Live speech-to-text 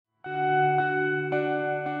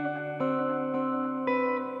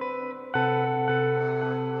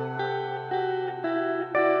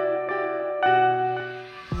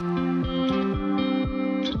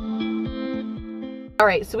All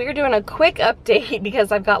right, so we are doing a quick update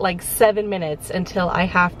because I've got like 7 minutes until I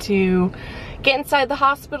have to get inside the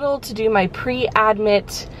hospital to do my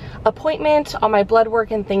pre-admit appointment on my blood work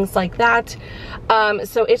and things like that.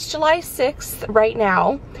 So it's July 6th right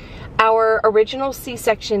now. Our original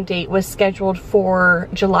C-section date was scheduled for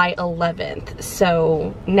July 11th,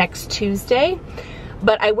 so next Tuesday.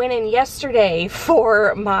 But I went in yesterday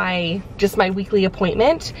for my weekly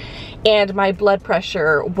appointment, and my blood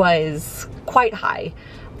pressure was quite high,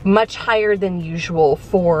 much higher than usual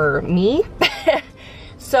for me.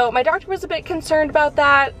 So my doctor was a bit concerned about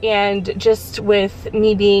that, and just with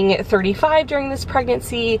me being 35 during this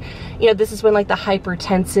pregnancy, you know, this is when like the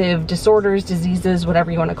hypertensive disorders, diseases,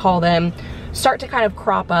 whatever you want to call them, start to kind of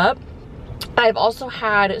crop up. I've also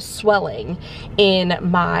had swelling in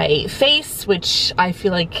my face, which I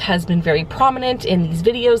feel like has been very prominent in these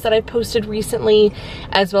videos that I've posted recently,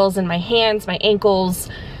 as well as in my hands, my ankles,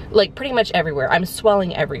 like pretty much everywhere. I'm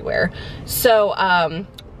swelling everywhere. So,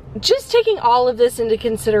 just taking all of this into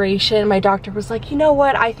consideration, my doctor was like, you know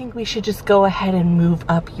what, I think we should just go ahead and move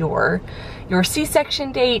up your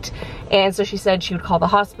C-section date. And so she said she would call the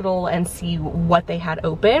hospital and see what they had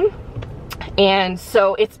open. And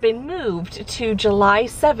so it's been moved to July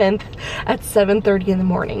 7th at 7:30 in the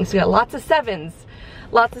morning. So we got lots of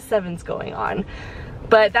sevens going on.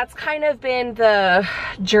 But that's kind of been the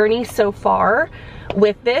journey so far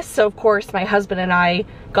with this. So of course my husband and I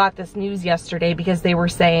got this news yesterday because they were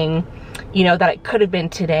saying, you know, that it could have been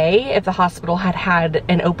today if the hospital had had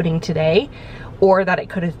an opening today, or that it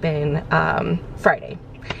could have been Friday.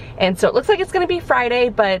 And so it looks like it's gonna be Friday,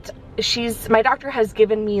 but my doctor has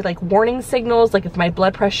given me like warning signals, like if my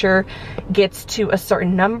blood pressure gets to a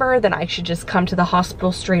certain number, then I should just come to the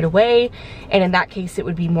hospital straight away. And in that case, it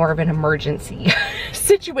would be more of an emergency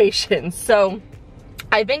situation. So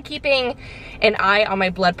I've been keeping an eye on my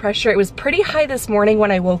blood pressure. It was pretty high this morning when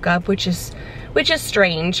I woke up, which is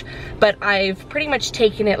strange, but I've pretty much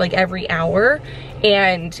taken it like every hour,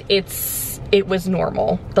 and it was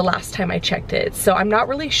normal the last time I checked it. So I'm not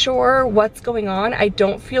really sure what's going on. I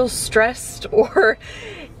don't feel stressed or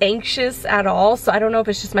anxious at all. So I don't know if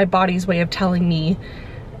it's just my body's way of telling me,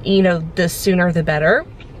 you know, the sooner the better.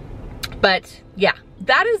 But yeah,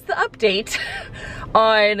 that is the update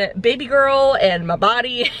on baby girl and my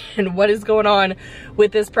body and what is going on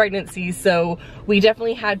with this pregnancy. So we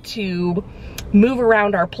definitely had to move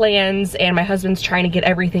around our plans, and my husband's trying to get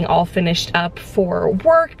everything all finished up for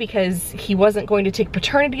work because he wasn't going to take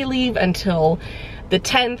paternity leave until the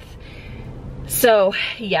 10th. So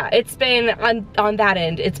yeah, it's been on that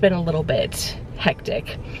end, it's been a little bit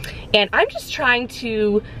hectic. And I'm just trying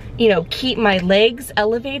to, you know, keep my legs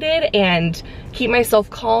elevated and keep myself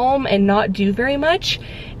calm and not do very much.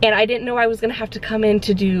 And I didn't know I was gonna have to come in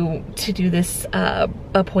to do this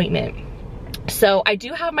appointment. So I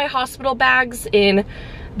do have my hospital bags in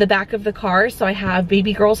the back of the car. So I have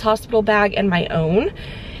baby girl's hospital bag and my own.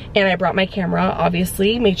 And I brought my camera,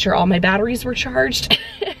 obviously, made sure all my batteries were charged.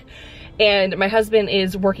 And my husband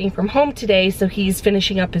is working from home today, so he's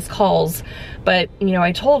finishing up his calls. But, you know,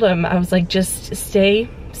 I told him, I was like, just stay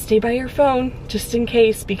by your phone, just in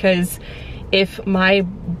case, because if my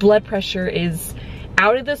blood pressure is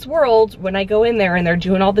out of this world when I go in there and they're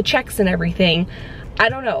doing all the checks and everything, I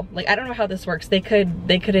don't know. Like, I don't know how this works. They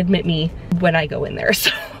could admit me when I go in there.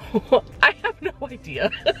 So I have no idea.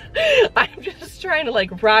 I'm just trying to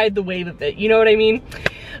like ride the wave of it. You know what I mean?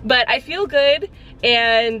 But I feel good,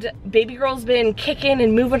 and baby girl's been kicking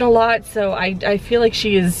and moving a lot. So I feel like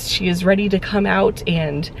she is ready to come out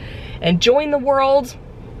and join the world.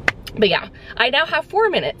 But yeah, I now have 4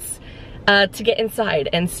 minutes to get inside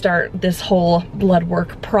and start this whole blood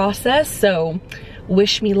work process. So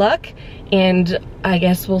wish me luck, and I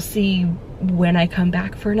guess we'll see when I come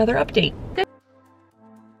back for another update. Good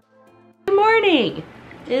morning.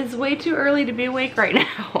 It's way too early to be awake right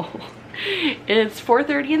now. It's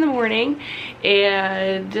 4:30 in the morning,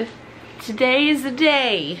 and today is the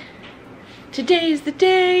day. Today is the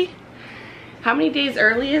day. How many days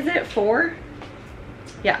early is it? 4?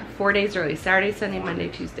 Yeah, 4 days early. Saturday, Sunday, Monday,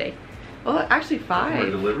 Tuesday. Well, actually 5.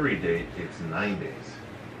 For delivery date, it's 9 days.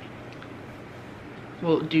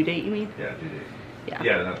 Well, due date, you mean? Yeah, due date. Yeah.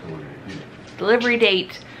 Yeah, not delivery date, due date. Delivery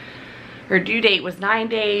date, or due date, was 9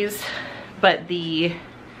 days, but the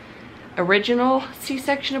original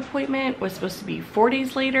C-section appointment was supposed to be 4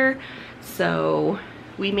 days later. So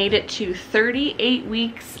we made it to 38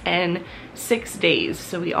 weeks and 6 days.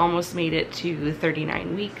 So we almost made it to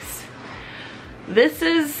 39 weeks. This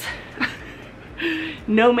is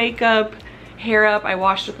no makeup, hair up. I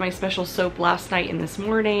washed with my special soap last night and this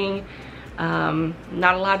morning.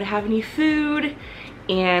 Not allowed to have any food,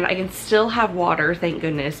 and I can still have water, thank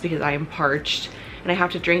goodness, because I am parched, and I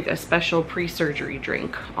have to drink a special pre-surgery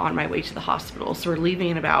drink on my way to the hospital. So we're leaving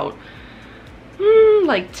in about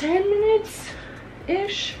like 10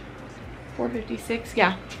 minutes-ish. 4:56,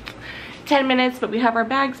 yeah. 10 minutes, but we have our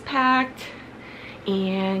bags packed,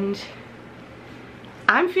 and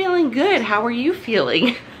I'm feeling good. How are you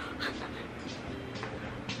feeling?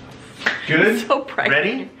 Good. So pregnant.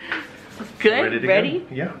 Ready? Good? Ready? Go?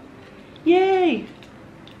 Yeah. Yay!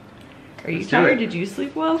 Are you Let's do tired? it. Did you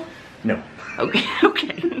sleep well? No. Okay,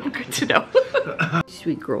 okay. Good to know.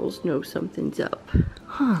 Sweet girls know something's up.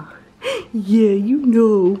 Huh. Yeah, you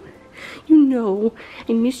know. You know.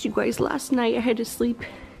 I missed you guys last night. I had to sleep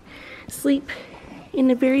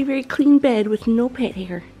in a very, very clean bed with no pet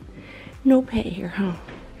hair. No pet hair, huh?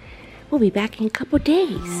 We'll be back in a couple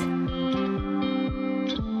days.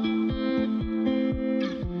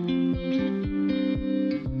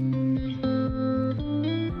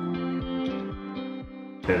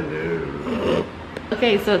 Hello.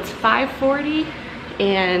 Okay, so it's 5:40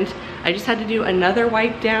 and I just had to do another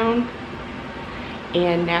wipe down,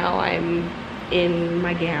 and now I'm in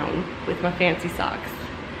my gown with my fancy socks.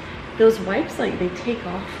 Those wipes, like, they take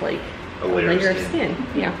off like a layer of skin.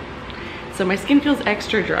 Yeah. So my skin feels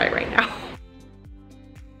extra dry right now.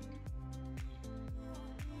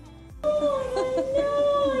 Oh,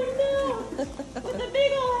 no, with a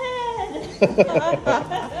big old head.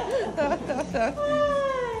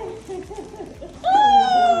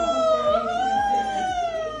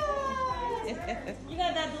 You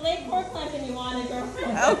got that delayed core clenching you wanted,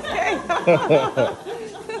 girlfriend. Okay.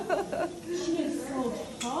 She is so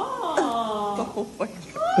tall. Oh my God.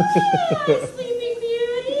 Hi, Sleeping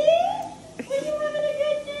Beauty. Are you having a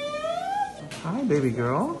good nap? Hi, baby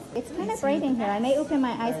girl. It's kind of bright in here. I may open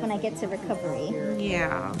my eyes when I get to recovery.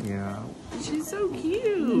 Yeah. Yeah. She's so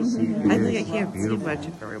cute. I think I can't see much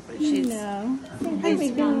of her, but she's No. hi,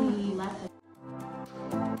 sweetie.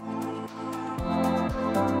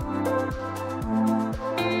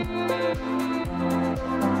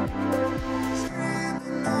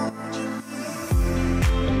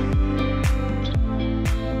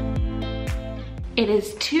 It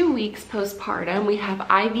is 2 weeks postpartum. We have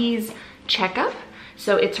Ivy's checkup.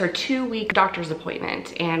 So it's her 2-week doctor's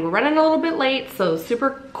appointment, and we're running a little bit late, so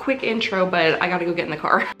super quick intro, but I gotta go get in the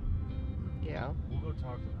car. Yeah. We'll go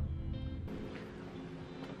talk to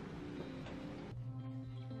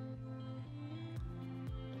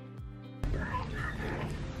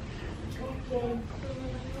them.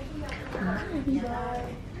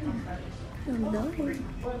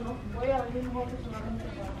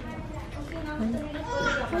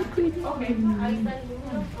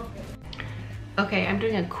 Okay, I'm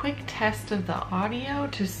doing a quick test of the audio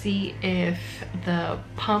to see if the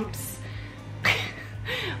pumps,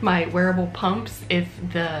 my wearable pumps, if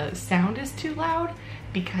the sound is too loud,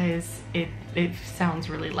 because it sounds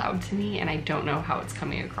really loud to me and I don't know how it's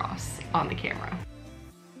coming across on the camera.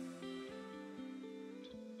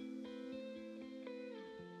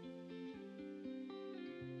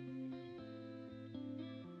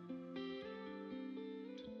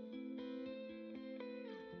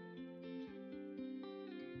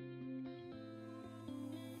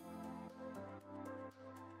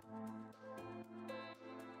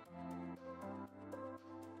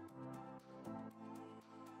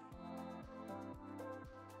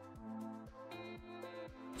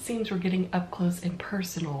 Seems we're getting up close and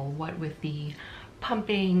personal, what with the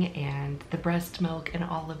pumping and the breast milk and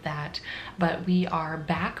all of that. But we are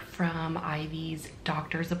back from Ivy's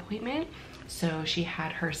doctor's appointment. So she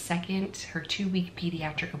had her 2-week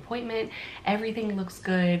pediatric appointment. Everything looks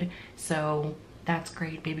good, so that's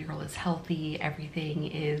great. Baby girl is healthy.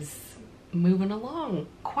 Everything is moving along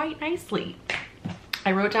quite nicely.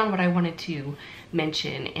 I wrote down what I wanted to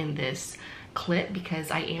mention in this clip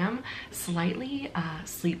because I am slightly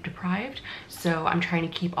sleep deprived, so I'm trying to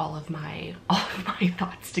keep all of my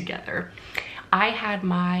thoughts together. I had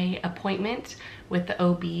my appointment with the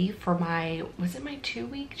OB for my, was it my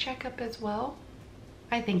 2-week checkup as well?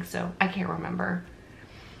 I think so. I can't remember.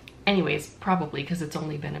 Anyways, probably, because it's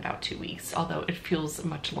only been about 2 weeks, although it feels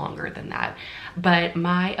much longer than that. But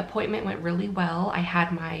my appointment went really well. I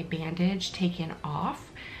had my bandage taken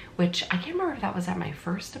off, which I can't remember if that was at my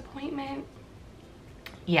first appointment.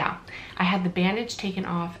 Yeah, I had the bandage taken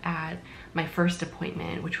off at my first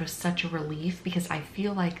appointment, which was such a relief because I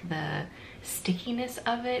feel like the stickiness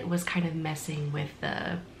of it was kind of messing with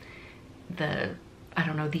the I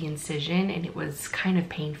don't know, the incision, and it was kind of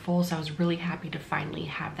painful. So I was really happy to finally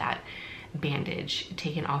have that bandage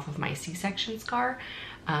taken off of my C-section scar.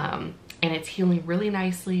 And it's healing really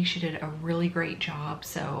nicely. She did a really great job.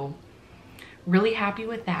 So really happy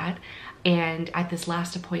with that. And at this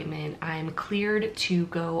last appointment, I'm cleared to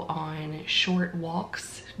go on short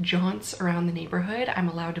walks, jaunts around the neighborhood. I'm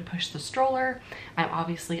allowed to push the stroller. I'm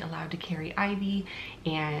obviously allowed to carry Ivy,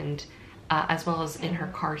 and as well as in her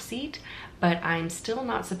car seat, but I'm still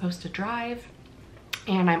not supposed to drive.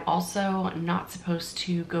 And I'm also not supposed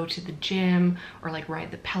to go to the gym or like ride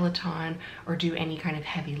the Peloton or do any kind of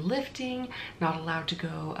heavy lifting, not allowed to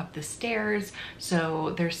go up the stairs.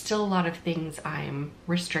 So there's still a lot of things I'm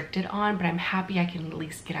restricted on, but I'm happy I can at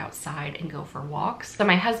least get outside and go for walks. So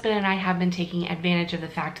my husband and I have been taking advantage of the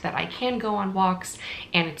fact that I can go on walks,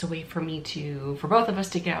 and it's a way for both of us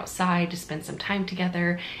to get outside, to spend some time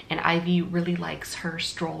together. And Ivy really likes her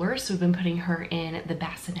stroller, so we've been putting her in the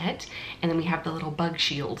bassinet, and then we have the little bug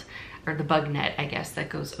shield, or the bug net, I guess, that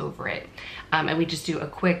goes over it. And we just do a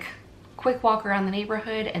quick walk around the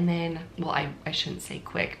neighborhood, and then, well, I shouldn't say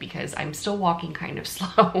quick because I'm still walking kind of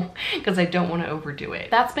slow because I don't want to overdo it.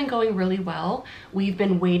 That's been going really well. We've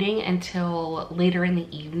been waiting until later in the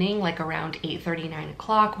evening, like around 8:30, 9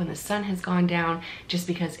 o'clock, when the sun has gone down, just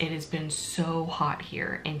because it has been so hot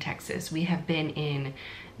here in Texas. We have been in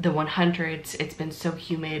the 100s. It's been so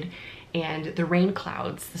humid. And the rain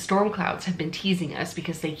clouds, the storm clouds, have been teasing us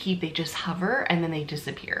because they just hover and then they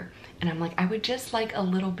disappear. And I'm like, I would just like a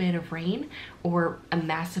little bit of rain or a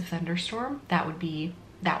massive thunderstorm. That would be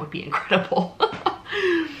incredible.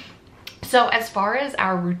 So as far as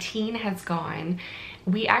our routine has gone,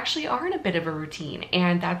 we actually are in a bit of a routine,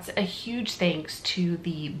 and that's a huge thanks to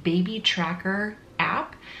the baby tracker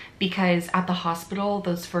app. Because at the hospital,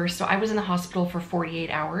 so I was in the hospital for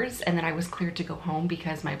 48 hours, and then I was cleared to go home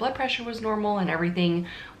because my blood pressure was normal and everything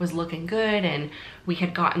was looking good, and we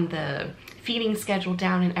had gotten the feeding schedule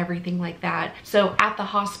down and everything like that. So at the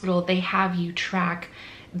hospital, they have you track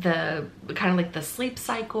the kind of like the sleep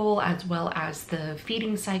cycle as well as the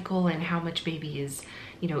feeding cycle and how much baby is,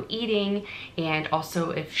 you know, eating, and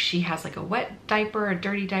also if she has like a wet diaper, a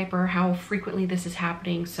dirty diaper, how frequently this is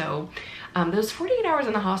happening. So those 48 hours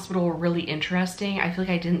in the hospital were really interesting. I feel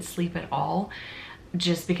like I didn't sleep at all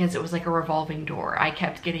just because it was like a revolving door. I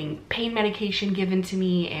kept getting pain medication given to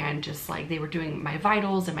me, and just like they were doing my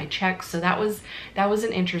vitals and my checks. So that was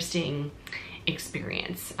an interesting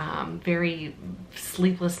experience. Very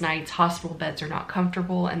sleepless nights. Hospital beds are not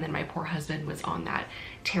comfortable, and then my poor husband was on that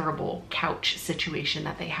terrible couch situation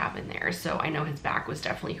that they have in there, so I know his back was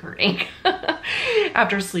definitely hurting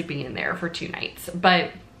after sleeping in there for 2 nights.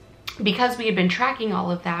 But because we had been tracking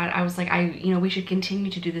all of that, I was like, we should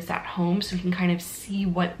continue to do this at home so we can kind of see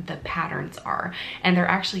what the patterns are. And there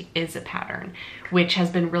actually is a pattern, which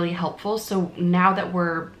has been really helpful. So now that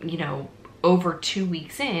we're, over 2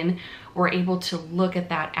 weeks in, we're able to look at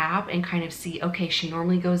that app and kind of see, okay, she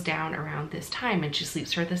normally goes down around this time and she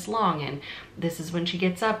sleeps for this long, and this is when she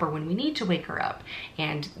gets up or when we need to wake her up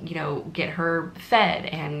and, get her fed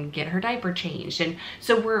and get her diaper changed. And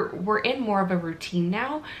so we're in more of a routine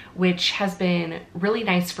now, which has been really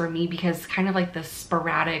nice for me, because kind of like the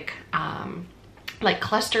sporadic like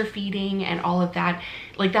cluster feeding and all of that,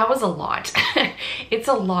 like that was a lot. It's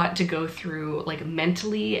a lot to go through, like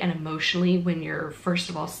mentally and emotionally, when you're first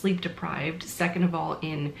of all sleep deprived, second of all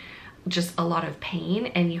in just a lot of pain,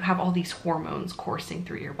 and you have all these hormones coursing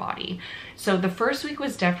through your body. So the first week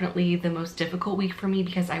was definitely the most difficult week for me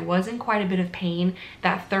because I was in quite a bit of pain.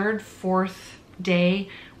 That third, fourth day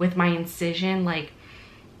with my incision, like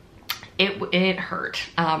it hurt.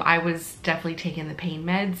 I was definitely taking the pain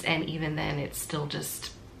meds, and even then it still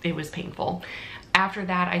it was painful. After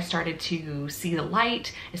that, I started to see the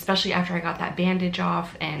light, especially after I got that bandage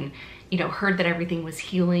off and, heard that everything was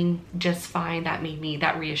healing just fine.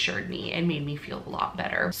 That reassured me and made me feel a lot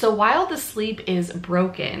better. So while the sleep is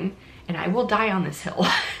broken, and I will die on this hill,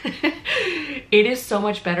 it is so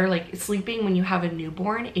much better. Like, sleeping when you have a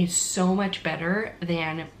newborn is so much better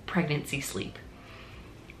than pregnancy sleep.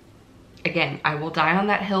 Again, I will die on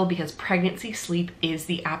that hill because pregnancy sleep is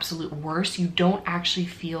the absolute worst. You don't actually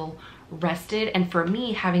feel rested. And for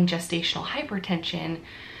me, having gestational hypertension,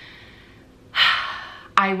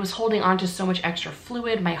 I was holding on to so much extra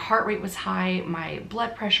fluid. My heart rate was high. My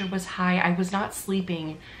blood pressure was high. I was not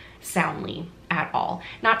sleeping soundly at all.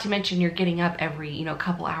 Not to mention you're getting up every,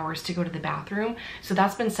 couple hours to go to the bathroom. So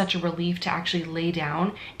that's been such a relief to actually lay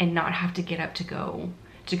down and not have to get up to go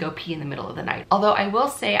pee in the middle of the night. Although I will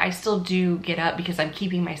say I still do get up because I'm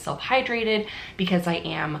keeping myself hydrated, because I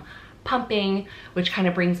am pumping, which kind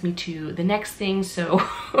of brings me to the next thing. So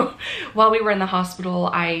while we were in the hospital,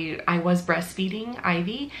 I was breastfeeding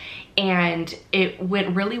Ivy, and it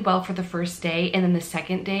went really well for the first day, and then the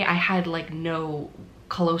second day I had like no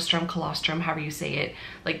colostrum, however you say it,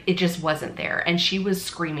 like it just wasn't there. And she was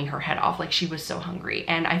screaming her head off, like she was so hungry.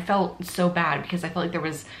 And I felt so bad because I felt like there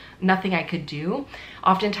was nothing I could do.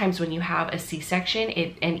 Oftentimes when you have a C-section,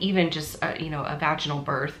 and even just you know, a vaginal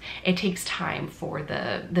birth, it takes time for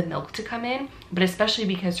the milk to come in. But especially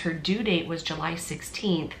because her due date was July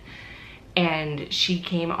 16th and she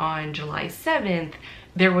came on July 7th,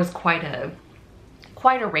 there was quite a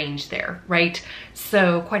range there, right?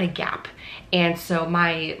 So quite a gap. And so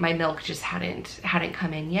my milk just hadn't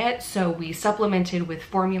come in yet. So we supplemented with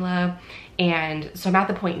formula. And so I'm at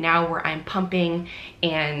the point now where I'm pumping,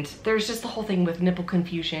 and there's just the whole thing with nipple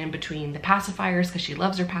confusion between the pacifiers, because she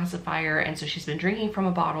loves her pacifier. And so she's been drinking from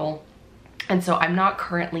a bottle. And so I'm not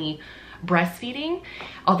currently breastfeeding,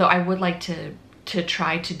 although I would like to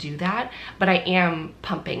try to do that, but I am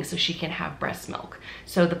pumping so she can have breast milk.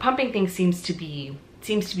 So the pumping thing seems to be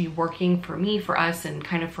working for me, for us, and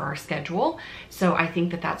kind of for our schedule. So I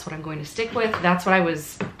think that that's what I'm going to stick with. That's what I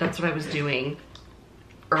was doing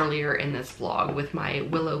earlier in this vlog with my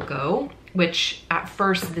Willow Go, which at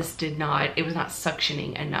first it was not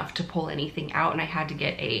suctioning enough to pull anything out, and I had to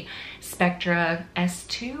get a Spectra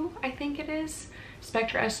S2, I think it is.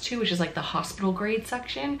 Spectra S2, which is like the hospital grade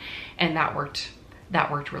suction, and that worked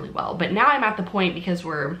really well. But now I'm at the point, because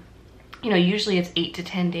we're, you know, usually it's 8 to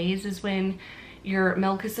 10 days is when your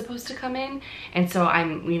milk is supposed to come in, and so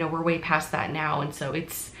I'm, you know, we're way past that now, and so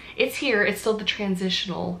it's here. It's still the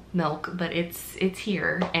transitional milk, but it's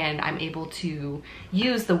here, and I'm able to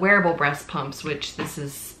use the wearable breast pumps, which this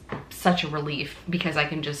is such a relief because I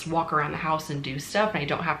can just walk around the house and do stuff, and I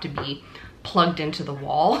don't have to be plugged into the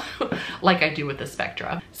wall like I do with the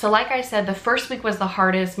Spectra. So like I said, the first week was the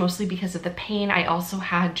hardest, mostly because of the pain. I also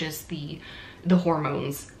had just the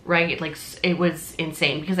hormones, right? Like it was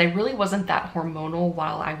insane because I really wasn't that hormonal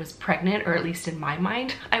while I was pregnant, or at least in my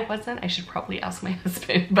mind I wasn't. I should probably ask my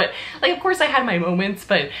husband, but like, of course I had my moments,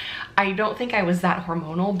 but I don't think I was that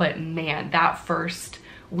hormonal. But man, that first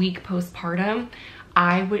week postpartum,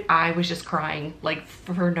 I was just crying like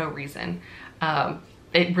for no reason.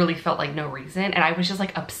 It really felt like no reason, and I was just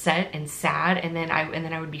like upset and sad, and then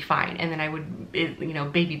I would be fine, and then I would, you know,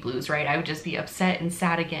 baby blues, right? I would just be upset and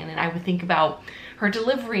sad again, and I would think about her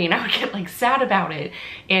delivery, and I would get like sad about it,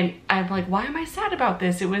 and I'm like, why am I sad about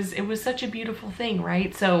this? It was such a beautiful thing,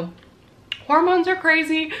 right? So hormones are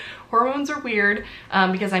crazy, hormones are weird,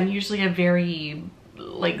 because I'm usually a very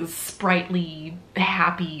like sprightly,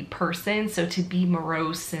 happy person, so to be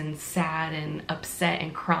morose and sad and upset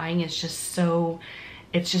and crying is just so,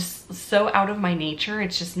 it's just so out of my nature.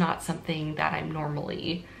 It's just not something that I'm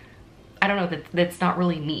normally, I don't know, that's not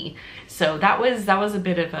really me. So that was a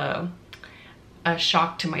bit of a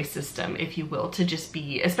shock to my system, if you will, to just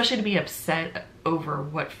be, especially to be upset over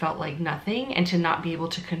what felt like nothing, and to not be able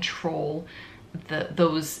to control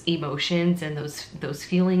those emotions and those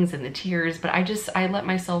feelings and the tears. But I let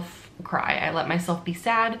myself cry. I let myself be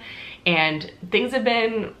sad, and things have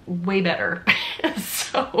been way better.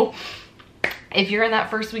 So if you're in that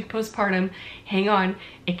first week postpartum, hang on,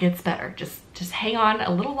 it gets better. Just hang on a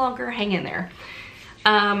little longer, hang in there.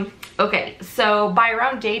 Okay, so by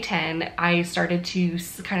around day 10, I started to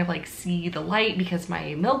kind of like see the light, because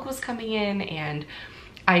my milk was coming in, and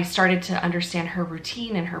I started to understand her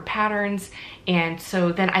routine and her patterns. And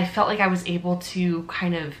so then I felt like I was able to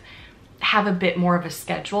kind of have a bit more of a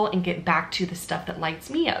schedule and get back to the stuff that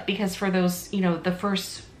lights me up. Because for those, you know, the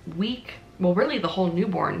first week, well, really the whole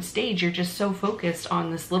newborn stage, you're just so focused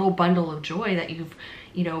on this little bundle of joy that you've,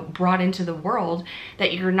 you know, brought into the world,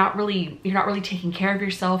 that you're not really taking care of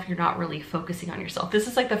yourself. You're not really focusing on yourself. This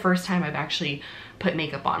is like the first time I've actually put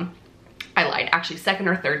makeup on. I lied, actually second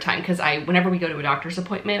or third time, because whenever we go to a doctor's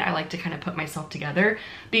appointment, I like to kind of put myself together.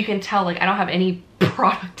 But you can tell, like, I don't have any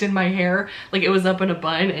product in my hair. Like, it was up in a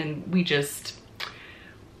bun, and we just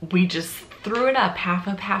threw it up, half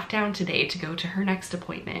up, half down today to go to her next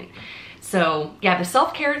appointment. So yeah, the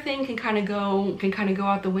self-care thing can kind of go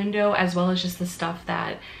out the window, as well as just the stuff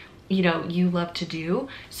that, you know, you love to do.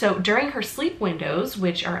 So during her sleep windows,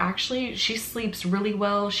 which are actually, she sleeps really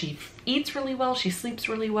well, she eats really well, she sleeps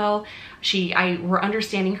really well. We're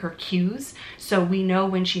understanding her cues. So we know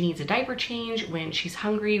when she needs a diaper change, when she's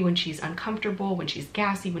hungry, when she's uncomfortable, when she's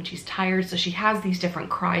gassy, when she's tired. So she has these different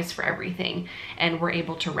cries for everything, and we're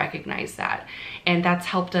able to recognize that. And that's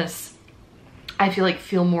helped us, I feel like,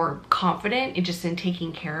 feel more confident in just in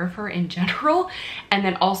taking care of her in general. And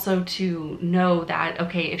then also to know that,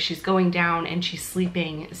 okay, if she's going down and she's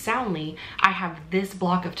sleeping soundly, I have this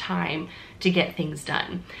block of time to get things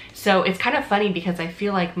done. So it's kind of funny, because I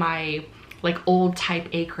feel like my like old type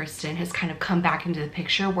A Kristen has kind of come back into the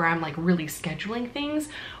picture, where I'm like really scheduling things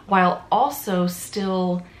while also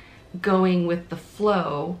still going with the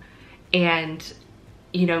flow and,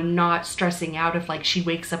 you know, not stressing out if like she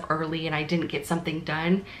wakes up early and I didn't get something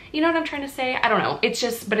done. You know what I'm trying to say? I don't know. It's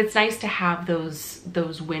just, but it's nice to have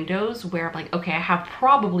those windows where I'm like, okay, I have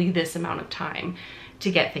probably this amount of time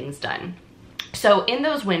to get things done. So in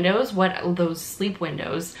those windows, those sleep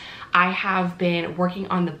windows, I have been working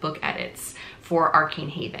on the book edits for Arcane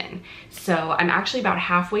Haven. So I'm actually about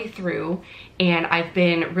halfway through, and I've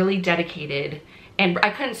been really dedicated. And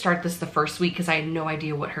I couldn't start this the first week because I had no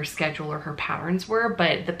idea what her schedule or her patterns were,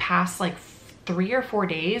 but the past like 3 or 4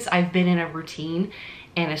 days, I've been in a routine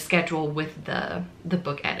and a schedule with the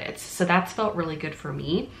book edits. So that's felt really good for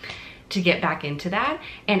me to get back into that.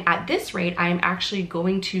 And at this rate, I am actually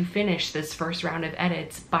going to finish this first round of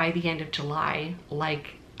edits by the end of July,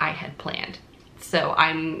 like I had planned. So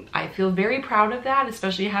I feel very proud of that,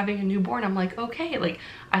 especially having a newborn. I'm like, okay, like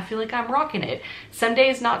I feel like I'm rocking it. Some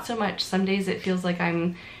days not so much. Some days it feels like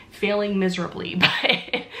I'm failing miserably,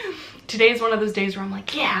 but today's one of those days where I'm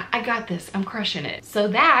like, yeah, I got this. I'm crushing it. So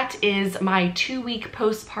that is my 2-week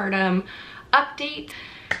postpartum update.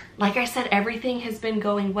 Like I said, everything has been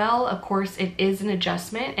going well. Of course, it is an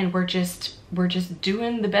adjustment, and we're just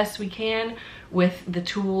doing the best we can with the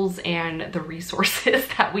tools and the resources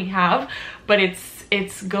that we have, but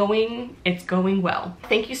it's going well.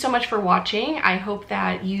 Thank you so much for watching. I hope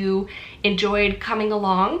that you enjoyed coming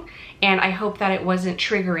along, and I hope that it wasn't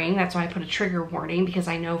triggering. That's why I put a trigger warning, because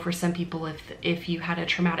I know for some people, if you had a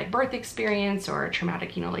traumatic birth experience or a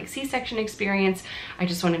traumatic, you know, like C-section experience, I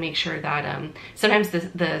just want to make sure that sometimes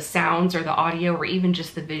the sounds or the audio or even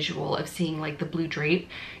just the visual of seeing like the blue drape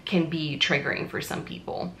can be triggering for some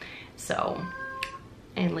people. So,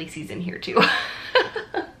 and Lacey's in here too.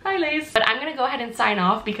 Hi, Lace. But I'm gonna go ahead and sign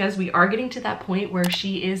off because we are getting to that point where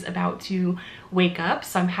she is about to wake up.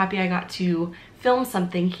 So I'm happy I got to film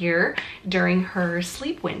something here during her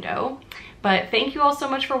sleep window. But thank you all so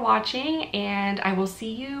much for watching, and I will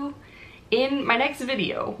see you in my next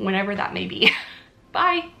video, whenever that may be.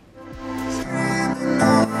 Bye.